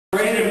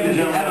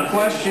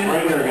question.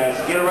 Right here, guys.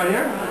 Get it right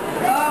here.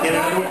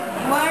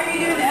 Why are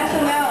you doing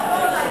SNL?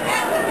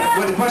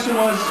 Well, the question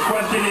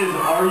is,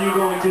 are you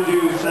going to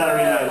do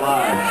Saturday Night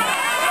Live?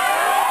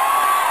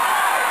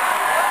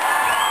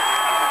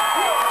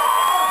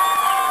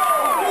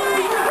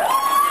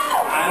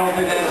 I don't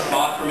think that's a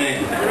spot for me.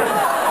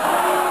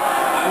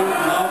 I would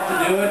love to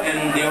do it,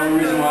 and the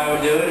only reason why I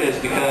would do it is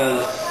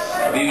because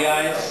of you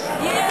guys.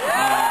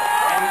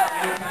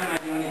 Anytime I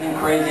do anything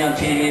crazy on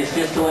TV, it's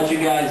just to let you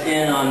guys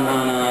in on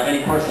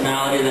any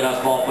personality that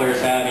us ball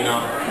players have. You know,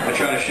 I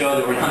try to show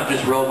that we're not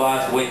just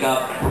robots. Wake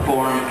up,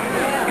 perform.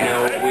 You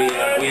know,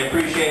 we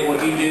appreciate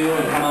what you do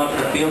and come out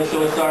to the field,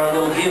 so it's our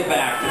little give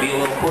back to be a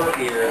little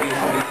quirkier, do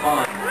something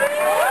fun.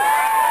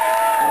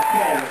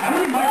 Okay, how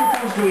many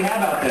microphones do we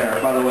have out there,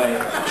 by the way?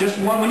 Just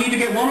one. We need to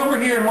get one over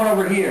here and one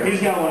over here.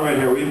 He's got one right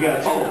here. We've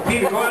got two. Oh,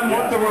 Peter, go ahead and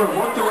work the room.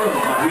 Work the room.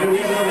 We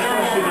have a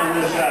question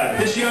on this side.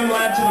 This young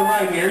lad to the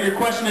right here, your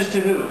question is to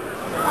who?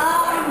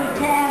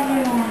 To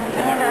everyone.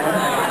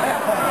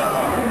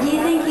 Do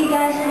you think you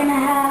guys are going to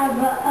have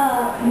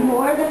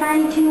more than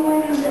 92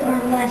 wins or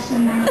less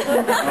than 92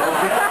 wins?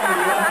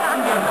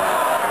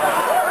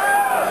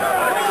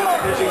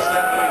 Pitching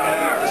staff that we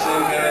have, the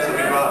same guys that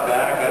we brought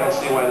back. I don't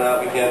see why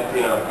not. We can't,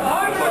 you know,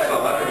 we're close to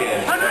 100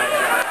 games.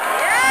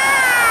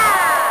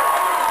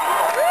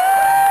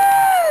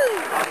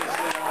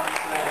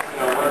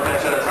 One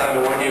pitch at a time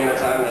and one game at a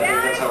time, and I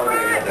think that's how we're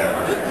going to get there.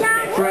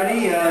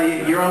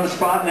 Freddie, you're on the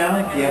spot now.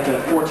 You have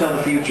to foretell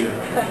the future.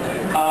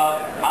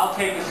 I'll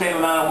take the same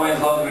amount of wins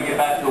as long as we get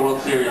back to the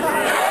World Series.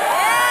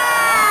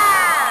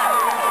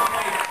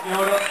 You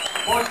know what?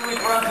 Fortunately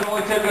for us, it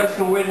only took us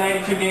to win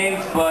 92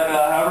 games, but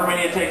however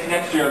many it takes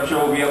next year, I'm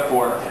sure we'll be up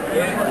for it.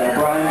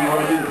 Brian, you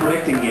want to do the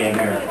predicting game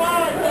here?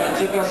 It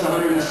took us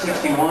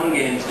 161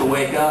 games to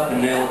wake up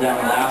and nail down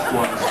the last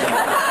one, so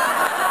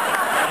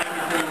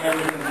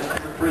everything's just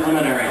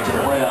preliminary to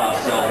the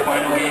playoffs. So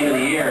final game of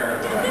the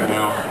year, you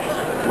know,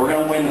 we're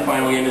going to win the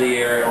final game of the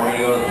year, and we're going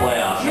to go to the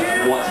playoffs.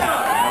 That's what's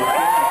happening.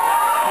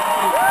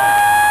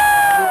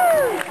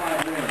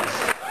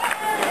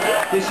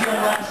 This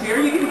young last here,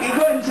 you can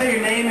go ahead and say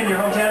your name and your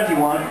hometown if you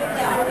want.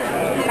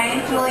 My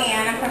name's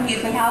Julianne. I'm from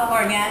Houston,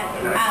 California.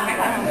 My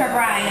question's for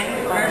Brian.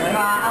 First of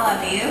all, I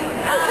love you.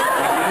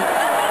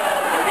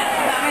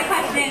 My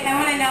question is, I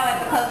want to know what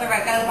the closer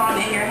what goes on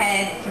in your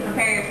head to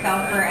prepare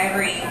yourself for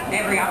every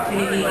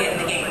opportunity you get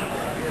in the game.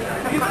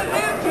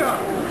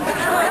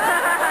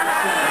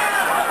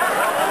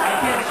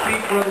 Speak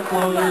for the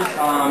closers.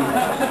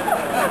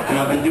 You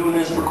know, I've been doing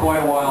this for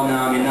quite a while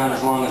now. I mean, not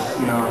as long as,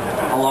 you know,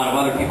 a lot of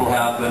other people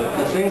have, but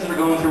the things that are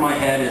going through my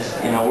head is,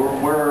 you know,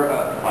 we're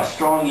a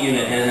strong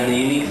unit, and the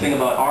unique thing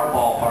about our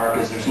ballpark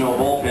is there's no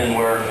bullpen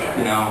where,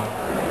 you know,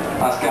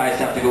 us guys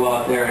have to go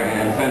out there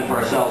and fend for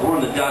ourselves. We're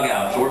in the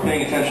dugout, so we're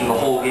paying attention to the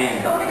whole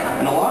game.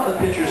 And a lot of the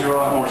pitchers are a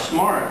lot more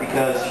smart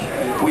because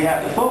we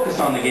have to focus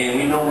on the game.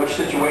 We know which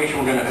situation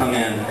we're going to come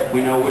in.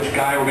 We know which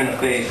guy we're going to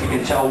face. We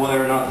can tell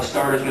whether or not the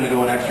starter's going to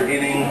go an extra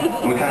inning,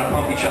 and we kind of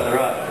pump each other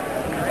up.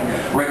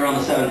 Right around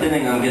the 7th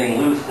inning, I'm getting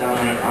loose down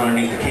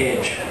underneath the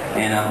cage,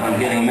 and I'm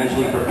getting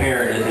mentally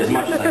prepared as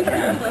much as I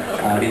can.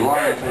 I'd be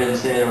lying if I didn't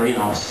say there were, you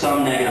know,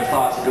 some negative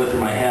thoughts that go through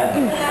my head.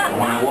 But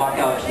when I walk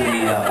out to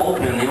the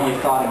bullpen, the only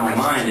thought in my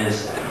mind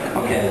is,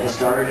 okay, the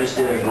starter just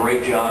did a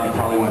great job. He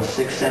probably went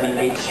 6, 7,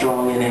 8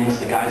 strong innings.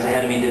 The guys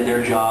ahead of me did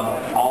their job.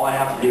 All I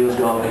have to do is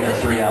go out and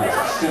get 3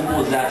 outs.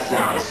 Simple as that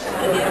sounds.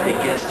 It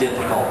gets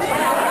difficult.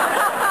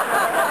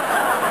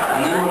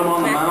 And then when I'm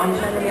on the mound,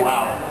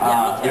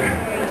 wow,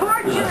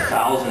 there's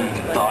 1,000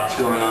 thoughts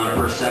going on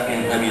per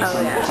second. I mean,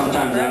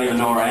 sometimes I don't even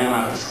know where I am.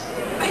 I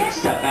have to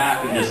step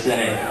back and just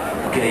say,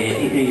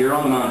 okay, you're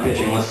on the mound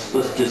pitching. Let's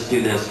just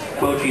do this.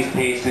 Bochy's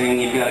pacing.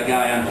 You've got a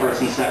guy on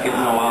first and second.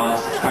 No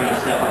outs. It's trying to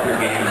step up your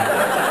game.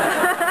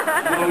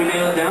 When we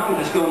nail it down, we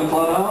just go in the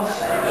clubhouse,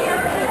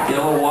 get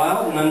a little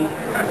wild, and then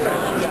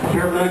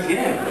prepare for the next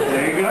game.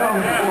 There you go.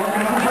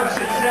 Working for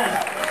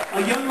success.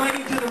 A young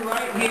lady to the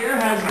right here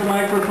has the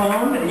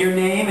microphone. Your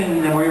name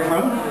and where you're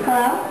from?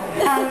 Hello.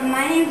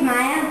 My name's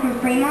Maya. I'm from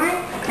Fremont.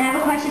 And I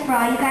have a question for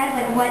all you guys.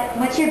 Like,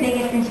 what's your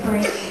biggest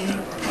inspiration?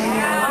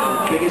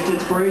 Biggest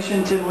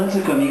inspiration, Tim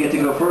Lincecum. You get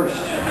to go first.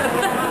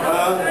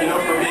 You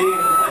know, for me,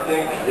 I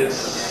think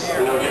it's,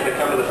 you know, getting to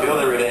come to the field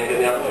every day and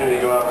getting the opportunity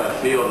to go out on that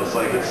field. It's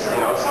like, it's,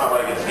 you know, it's not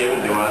like it's given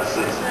to us.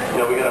 It's,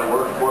 you know, we got to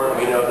work for it.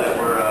 We know that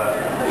we're,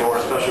 you know,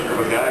 we're a special group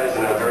of guys,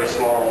 and a very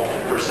small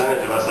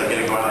percentage of us that get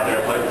to go out there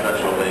and play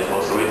professional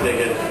baseball. So we take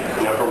it,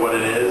 you know, for what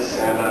it is.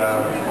 And,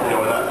 you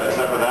know,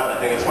 except for that,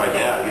 I think it's my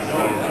dad. He's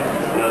been,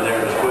 you know,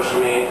 there just pushing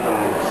me from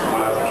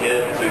when I was a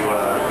kid to,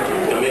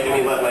 you know, making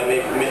me let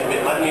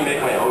me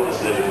make my own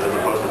decisions as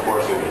opposed to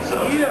forcing me.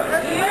 So.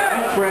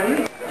 Yeah.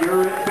 Freddy,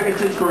 your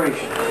biggest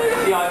inspiration?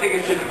 You know, I think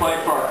it's just play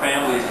for our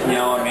families. You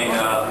know, I mean,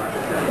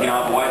 you know,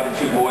 I have a wife and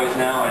 2 boys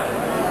now,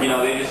 and you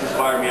know, they just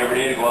inspire me every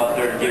day to go out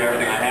there and give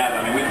everything I have.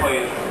 I mean,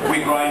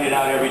 we grind it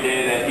out every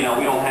day. That, you know,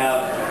 we don't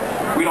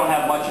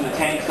have much in the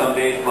tank some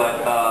days, but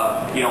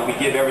you know, we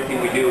give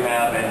everything we do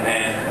have,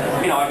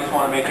 and you know, I just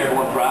want to make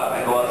everyone proud.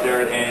 I go out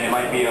there, and it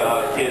might be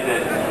a kid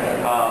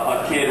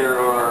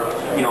or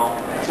you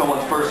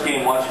someone's first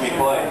game watching me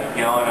play,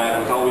 and I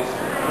was always,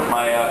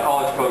 my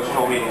college coach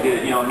told me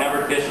to,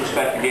 never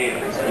disrespect the game,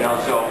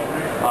 so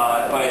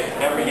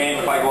every game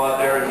if I go out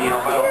there and, if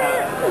I don't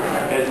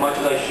have as much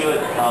as I should,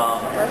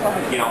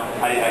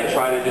 I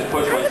try to just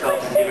push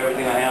myself and give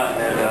everything I have,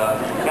 and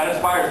that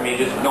inspires me,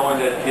 just knowing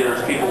that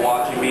there's people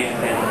watching me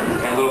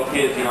and little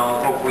kids,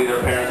 hopefully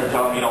their parents are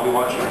telling them, we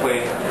want you to play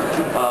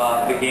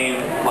the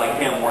game like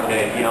him one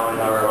day,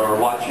 or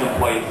watch him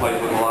play. He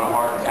plays with a lot of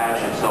heart and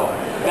passion, so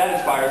that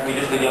inspires me,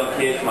 just the young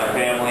kids, my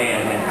family,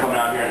 and coming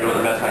out here and doing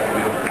the best I can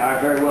do. All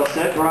right, very well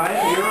said. Brian,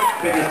 your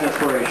biggest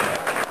inspiration?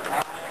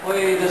 I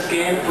play this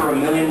game for a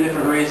million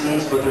different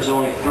reasons, but there's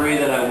only three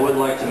that I would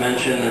like to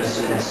mention.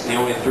 It's the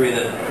only three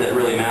that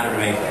really matter to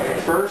me.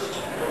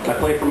 First, I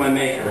play for my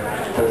maker.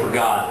 I play for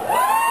God.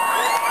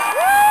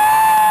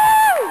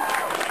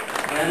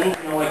 Then,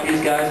 like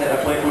these guys,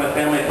 I play for my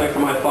family. I play for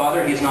my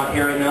father. He's not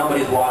here right now, but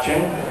he's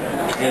watching.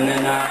 And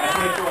then I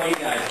play for all you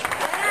guys.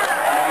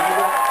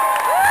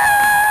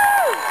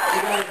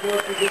 You guys go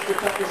through just as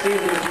tough a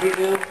season as we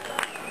do.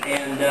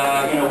 And,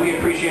 we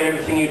appreciate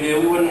everything you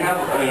do. We wouldn't have,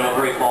 a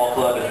great ball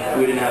club if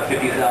we didn't have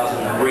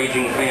 50,000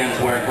 raging fans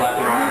wearing black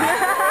and orange.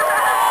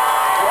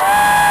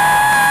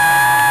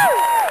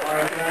 All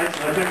right, guys,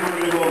 I think we're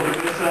going to go over to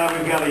this side.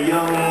 We've got a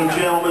young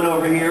gentleman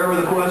over here with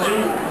a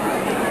question.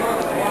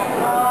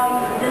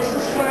 This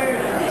is for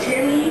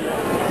Timmy.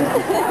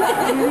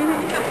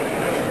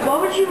 What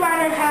would you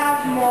rather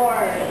have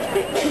more?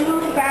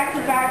 2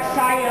 back-to-back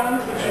Cy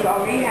Youngs, which you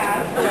already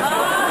have,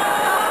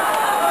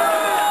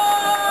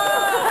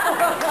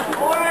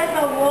 or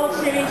the World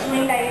Series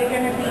ring that you're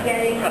going to be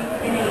getting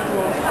in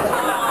April?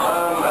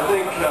 I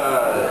think,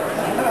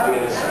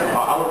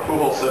 Albert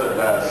Pujols said it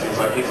best.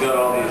 He's got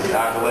all these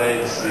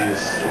accolades,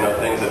 these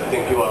things that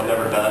people have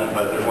never done,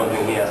 but there's one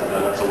thing he hasn't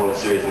done, that's a World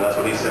Series, and that's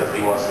what he says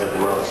he wants to get the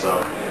most.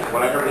 So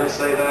when I heard him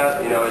say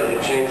that,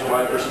 it changed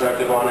my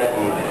perspective on it,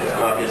 and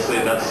obviously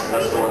that's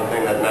the one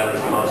thing that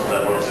matters the most,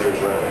 that World Series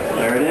ring.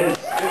 There it is.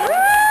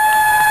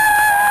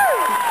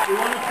 We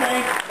want to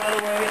thank, by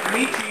the way,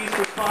 Michi's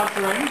for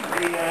sponsoring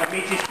the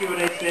Michi's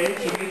Q&A stage.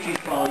 So Michi's,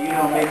 Paul,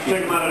 Michi's.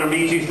 Check them out at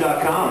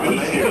Michi's.com.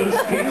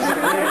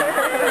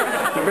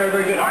 They're very,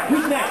 very good. All right,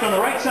 who's next? On the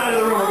right side of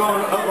the room, we're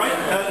going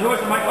right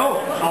north of Mike.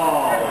 Oh,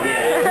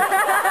 yeah.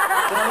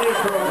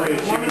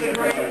 One of the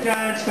great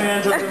Giants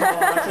fans of them all.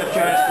 Let's have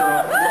Giants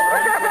girl.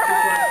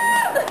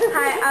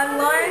 Hi, I'm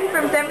Lauren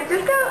from San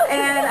Francisco,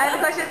 and I have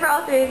a question for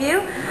all three of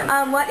you.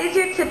 What is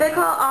your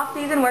typical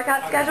off-season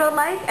workout schedule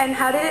like, and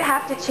how did it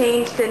have to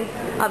change since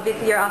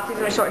obviously your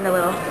off-season was shortened a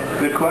little?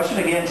 Good question.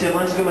 Again, Tim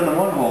Lincecum in the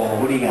one hole.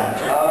 What do you got?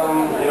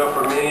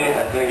 For me,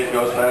 I think it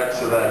goes back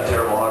to that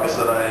terrible August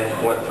that I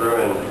went through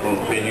and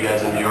made you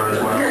guys endure as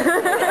well. It's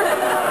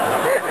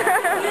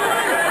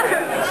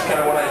kind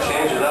of when I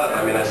changed it up.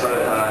 I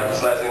started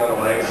emphasizing on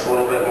the legs a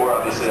little bit more.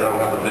 Obviously, I don't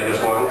have the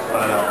biggest ones,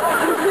 but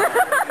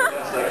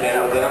I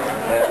can with them,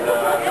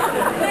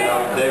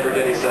 and Dave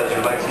Freddy says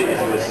your legs get you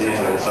through the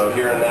season, and so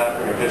hearing that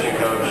from your pitching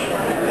coach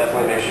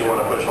definitely makes you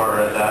want to push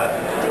harder at that,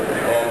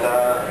 and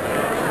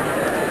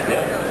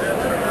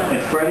yeah.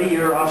 And Freddy,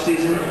 your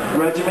off-season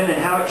regimen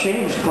and how it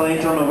changed playing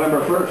until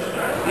November 1st.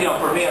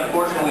 For me,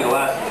 unfortunately, the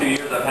last 2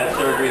 years I've had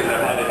surgeries and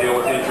I've had to deal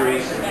with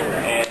injuries,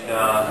 and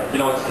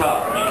it's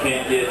tough. You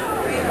can't get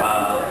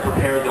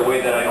prepared the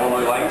way that I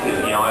normally like to.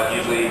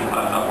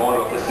 I'm going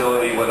to a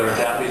facility, whether it's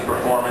Athletes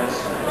Performance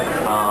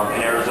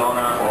in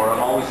Arizona, or I'm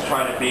always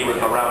trying to be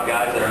around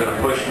guys that are going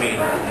to push me,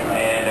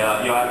 and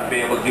I haven't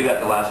been able to do that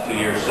the last 2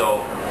 years.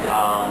 So,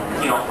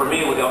 for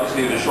me, with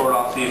obviously the short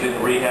off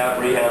season,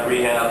 rehab,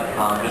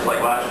 just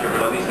like last year,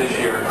 but at least this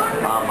year,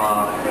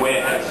 I'm way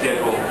ahead of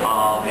schedule,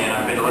 and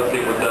I've been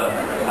lifting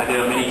I did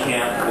a mini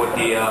camp with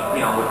with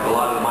a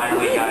lot of the minor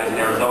league guys in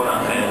Arizona,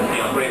 and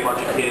a great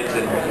bunch of kids,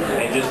 and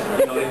just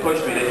they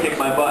pushed me, they kicked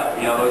my butt,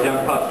 those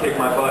young pups kicked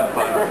my butt,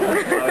 but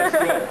it's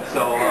good.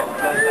 So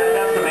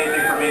that's the main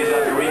thing for me, is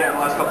after rehab the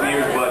last couple of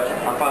years, but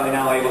I'm finally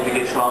now able to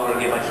get stronger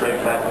and get my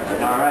strength back.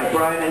 All right,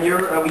 Brian, and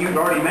you've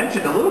already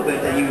mentioned a little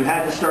bit that you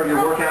had to start your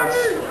workouts.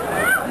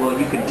 Well,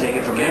 you can take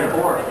it from there.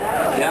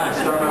 Yeah, I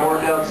start my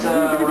workouts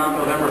around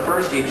November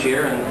 1st each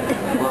year,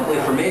 and luckily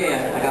for me,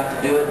 I got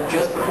to do it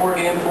just before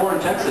Game 4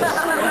 in Texas.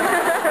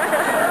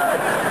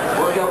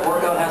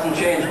 Workout hasn't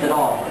changed at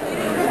all.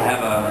 I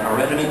have a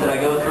regimen that I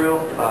go through.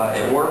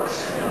 It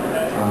works.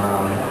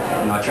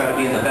 I try to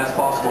be in the best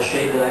possible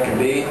shape that I can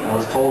be. I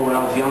was told when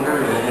I was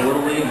younger in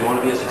Little League, you want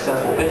to be a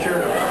successful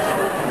pitcher,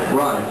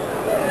 run.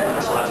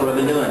 So that's what I've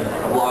been doing.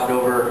 I've logged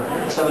over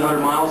 700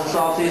 miles this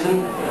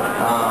offseason.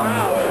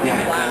 Yeah,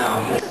 I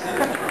know.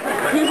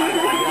 I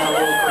got a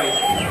little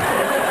crazy.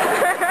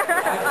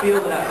 I feel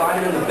that if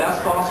I'm in the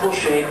best possible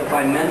shape, if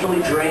I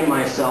mentally drain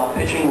myself,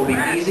 pitching will be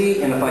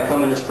easy, and if I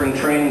come into spring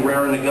training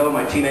raring to go,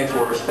 my teammates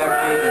will respect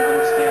me and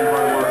understand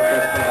hard work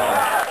does pay off.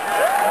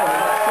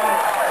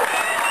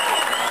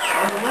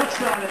 On the left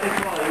side, I think,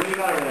 Paul, what do you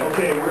got over there?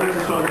 Okay, where is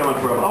this one coming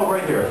from? Oh,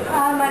 right here.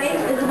 My name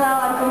is Isabel.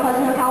 I'm from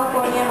Pleasantville,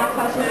 California. My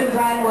question is for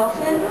Brian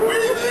Wilson.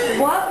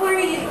 What were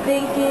you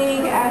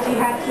thinking as you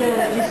had to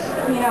just,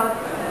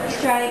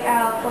 strike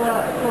out the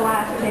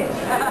last pitch,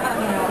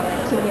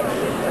 to get?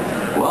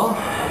 Well,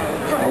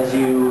 as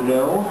you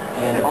know,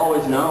 and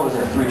always know, it was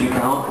a 3-2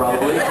 count,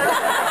 probably. I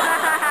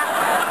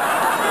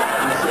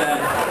said,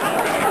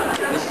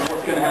 this is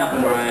what's going to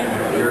happen,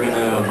 Brian. You're going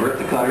to grip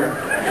the cutter,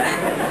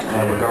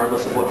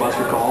 regardless of what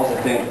Buster calls.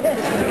 I think you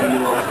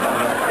knew what was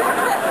coming.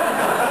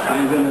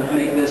 I'm going to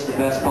make this the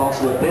best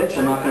possible pitch.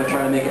 I'm not going to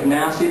try to make it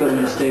nasty, but I'm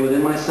going to stay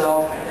within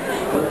myself.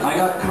 But I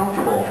got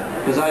comfortable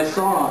because I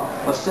saw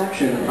a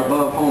section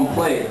above home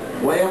plate,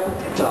 way up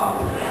at the top.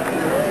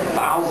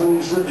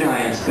 Thousands of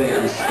Giants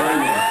fans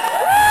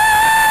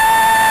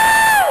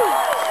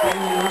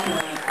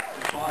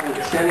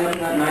standing up in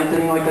that ninth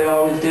inning like they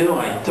always do.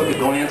 I took a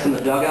glance in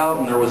the dugout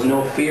and there was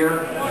no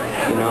fear.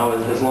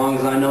 As long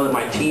as I know that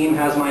my team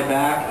has my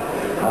back,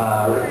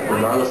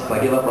 regardless if I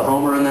give up a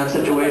homer in that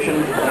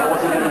situation, that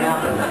wasn't going to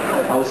happen.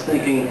 I was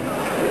thinking,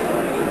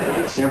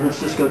 San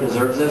Francisco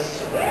deserves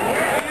this.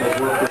 They've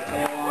worked their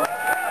tail off.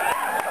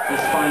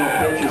 This final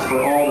pitch is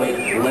for all the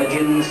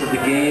legends of the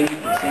game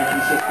in San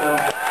Francisco.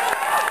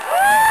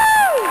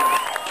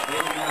 They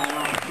didn't have an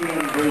opportunity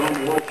to bring home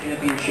the World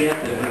Championship.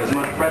 As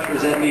much pressure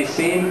as that may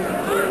seem,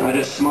 I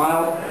just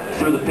smiled,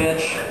 threw the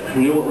pitch,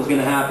 knew what was going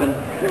to happen,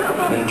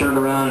 and turned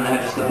around and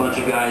had just a bunch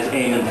of guys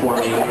aiming for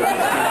me.